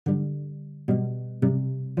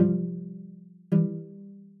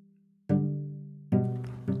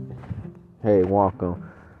Hey, welcome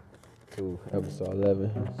to episode 11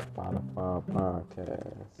 Spotify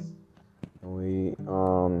podcast. We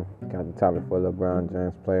got the topic for LeBron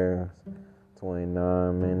James players,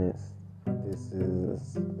 29 minutes. This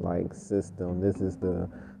is like system. This is the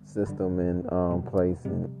system in place,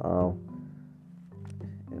 and I'm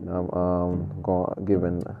going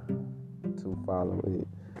giving to follow it.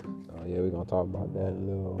 So yeah, we're gonna talk about that a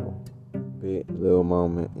little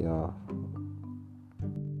moment, y'all.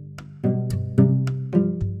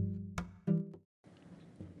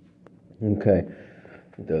 Okay,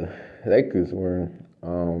 the Lakers were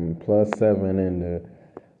 +7 in the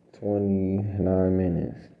 29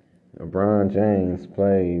 minutes. LeBron James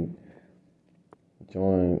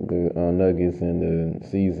joined the Nuggets in the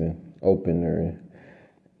season opener.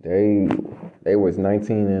 They was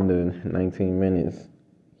 19 in the 19 minutes.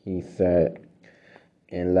 He sat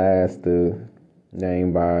and last the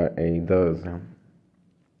name by a dozen.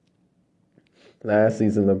 Last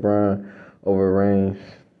season, LeBron overranged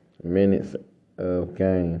minutes of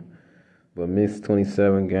game, but missed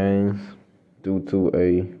 27 games due to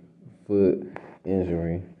a foot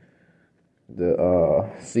injury. The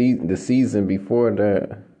season before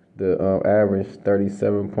that, the average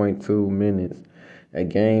 37.2 minutes a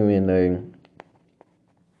game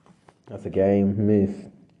that's a game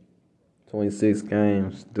missed 26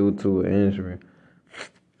 games due to an injury.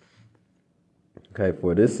 Okay,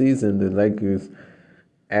 for this season, the Lakers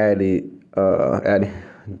added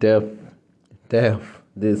depth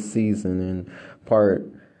this season in part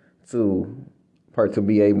to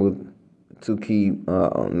be able to keep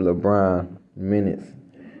LeBron minutes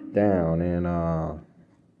down and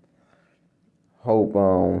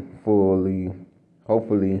hopefully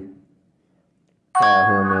have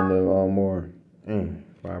him in the more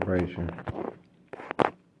vibration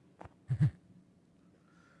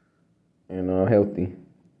and healthy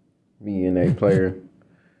being a player.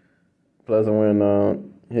 Plus, when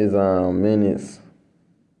his minutes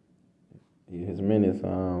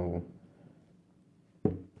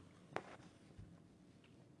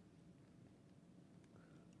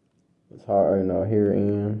it's hard, here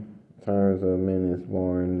in terms of minutes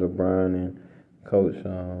born LeBron and Coach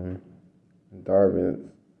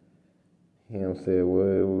Darvin. Him said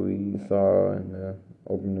what we saw in the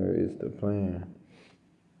opener is the plan.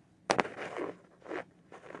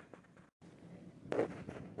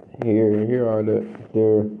 Here are their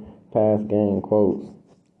past game quotes.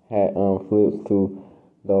 Hat flips to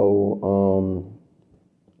the old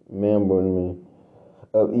member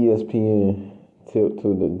of ESPN tip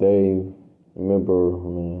to the Dave member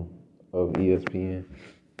of ESPN.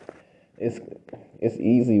 It's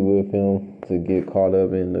easy with him to get caught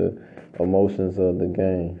up in the emotions of the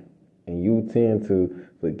game, and you tend to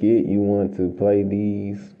forget you want to play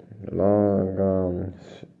these long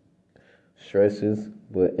stretches.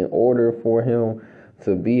 But in order for him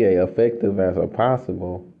to be as effective as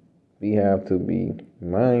possible, we have to be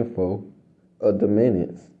mindful of the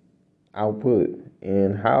minutes output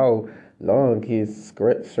and how long his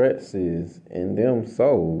stretch is and them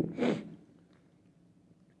sold.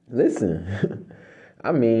 Listen,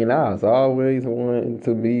 I was always wanting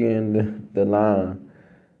to be in the line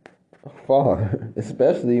far,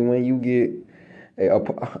 especially when you get an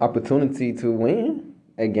opportunity to win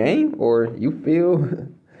a game or you feel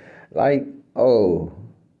like,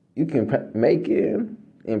 you can make it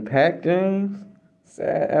impact games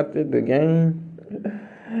after the game.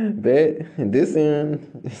 Bet this in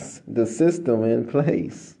the system in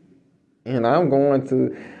place, and I'm going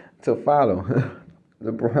to follow.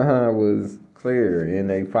 LeBron was clear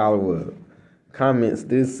in a follow-up comments.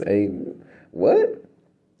 This a what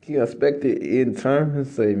he expected in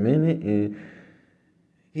terms of a minute, and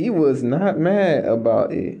he was not mad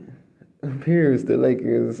about it. Appears the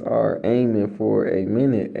Lakers are aiming for a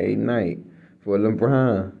minute a night for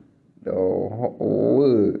LeBron.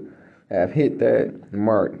 Would have hit that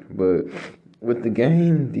mark, but with the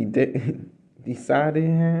game decided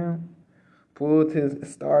him, pulled his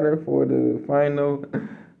starter for the final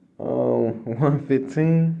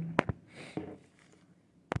 115.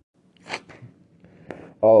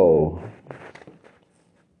 Oh,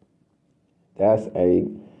 that's a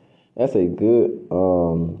good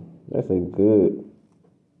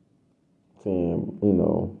 10,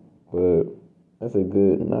 but that's a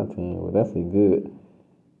good, not 10, but that's a good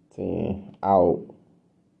 10 out.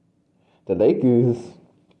 The Lakers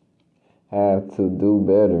have to do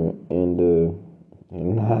better in the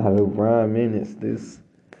LeBron minutes this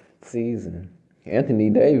season. Anthony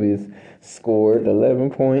Davis scored 11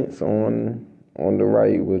 points on the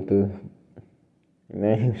right with the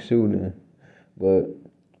name shooting, but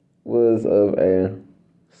was of a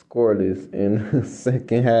scoreless in the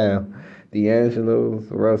second half. D'Angelo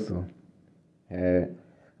Russell had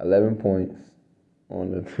 11 points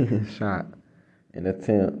on the 10 shot and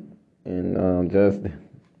attempt, and Justin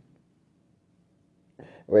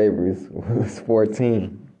Ravers was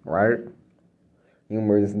 14, right?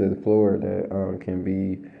 Humorous to the floor that can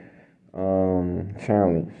be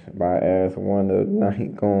challenged by as one of the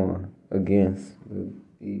night going against the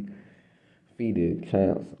defeated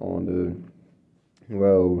champs on the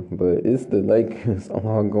road. But it's the Lakers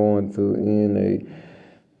all going to end a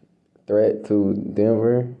threat to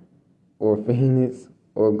Denver or Phoenix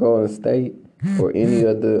or Golden State or any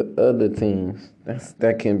of the other teams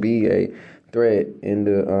that can be a threat in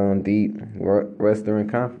the deep Western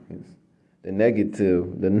Conference. The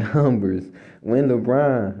negative, the numbers. When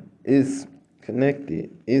LeBron is connected,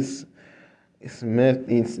 it's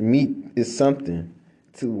something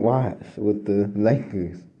to watch with the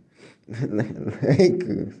Lakers.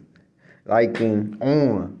 Lakers liking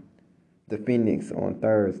on the Phoenix on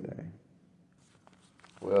Thursday.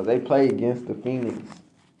 Well, they play against the Phoenix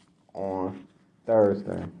on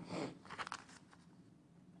Thursday.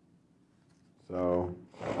 So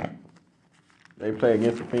they play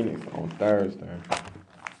against the Phoenix on Thursday.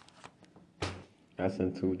 That's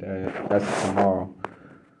in 2 days. That's tomorrow.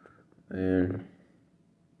 And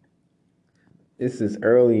this is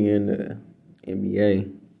early in the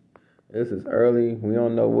NBA. This is early. We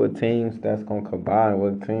don't know what teams that's gonna combine.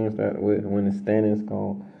 What teams when the standings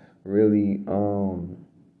gonna really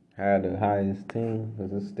have the highest team.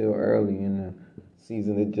 Because it's still early in the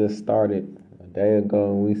season. It just started a day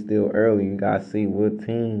ago. We still early. You gotta see what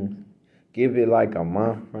teams. Give it like a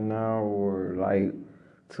month from now or like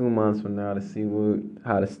 2 months from now to see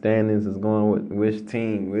how the standings is going with which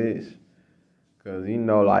team which. Because,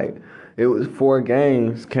 like, it was 4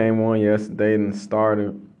 games came on yesterday and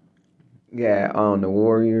started. Yeah, the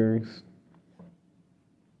Warriors. I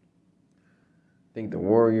think the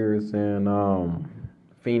Warriors and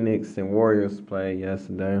Phoenix and Warriors played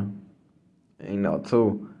yesterday. And,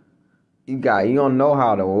 too, you don't know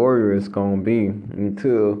how the Warriors gonna be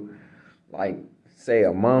until, like, say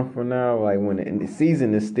a month from now, like when the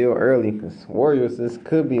season is still early, because Warriors, this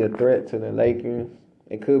could be a threat to the Lakers.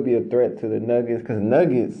 It could be a threat to the Nuggets, because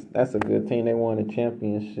Nuggets, that's a good team. They won a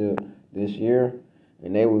championship this year,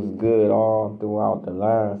 and they was good all throughout the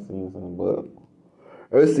last season. But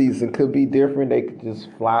this season could be different. They could just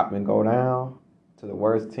flop and go down to the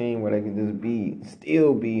worst team, where they can just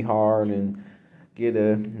still be hard and get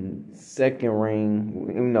a second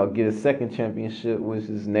ring, get a second championship, which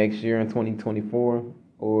is next year in 2024,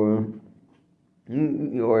 or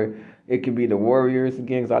it could be the Warriors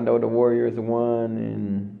again, because I know the Warriors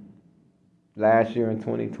won last year in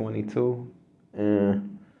 2022,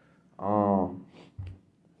 and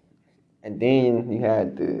then you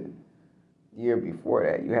had the year before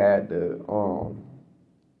that, you had the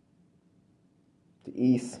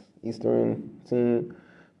Eastern team,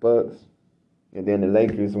 Bucks. And then the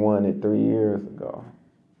Lakers won it 3 years ago.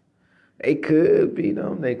 They could beat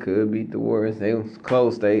them. They could beat the Warriors. They was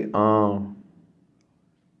close. They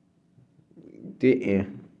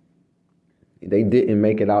didn't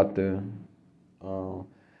make it out the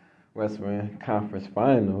Western Conference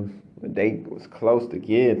Finals, but they was close to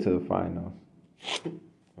getting to the finals.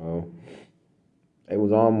 So they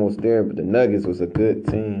was almost there, but the Nuggets was a good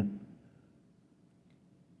team.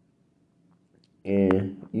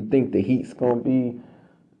 And you think the Heat's going to be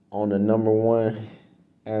on the number one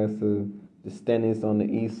as the standings on the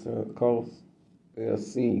East Coast? We'll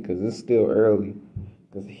see, because it's still early.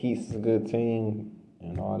 Because the Heat's a good team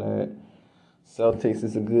and all that. Celtics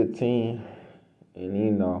is a good team.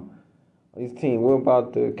 And, these teams, what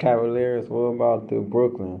about the Cavaliers? What about the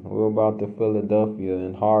Brooklyn? What about the Philadelphia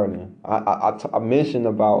and Harden? I mentioned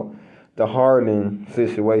about the Harden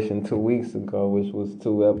situation 2 weeks ago, which was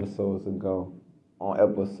 2 episodes ago.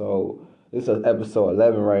 This is episode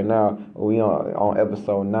 11 right now. We on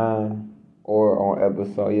episode 9 or on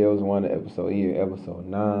episode, it was one episode, episode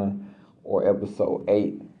 9 or episode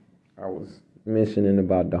 8. I was mentioning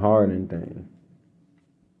about the Harden thing.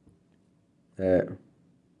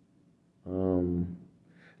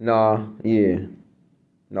 No, it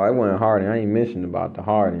wasn't Harden. I ain't mentioned about the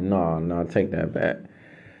Harden. No, take that back.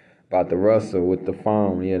 About the Russell with the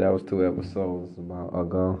phone. Yeah, that was 2 episodes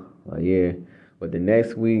ago. But the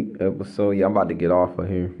next week episode, I'm about to get off of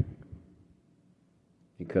here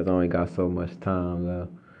because I only got so much time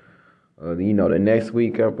left. The next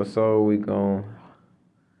week episode,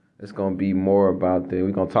 it's gonna be more about we're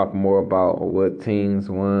gonna talk more about what teams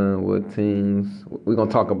won, we're gonna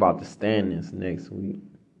talk about the standings next week,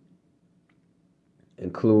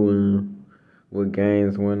 including what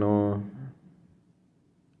games went on,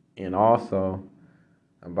 and also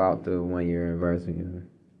about the 1 year anniversary of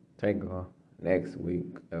Takeoff next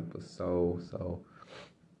week episode. So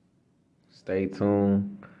stay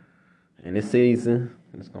tuned. And this season,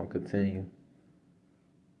 it's gonna continue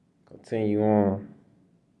on.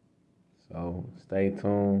 So stay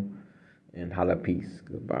tuned and holla peace.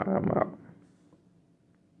 Goodbye. I'm out.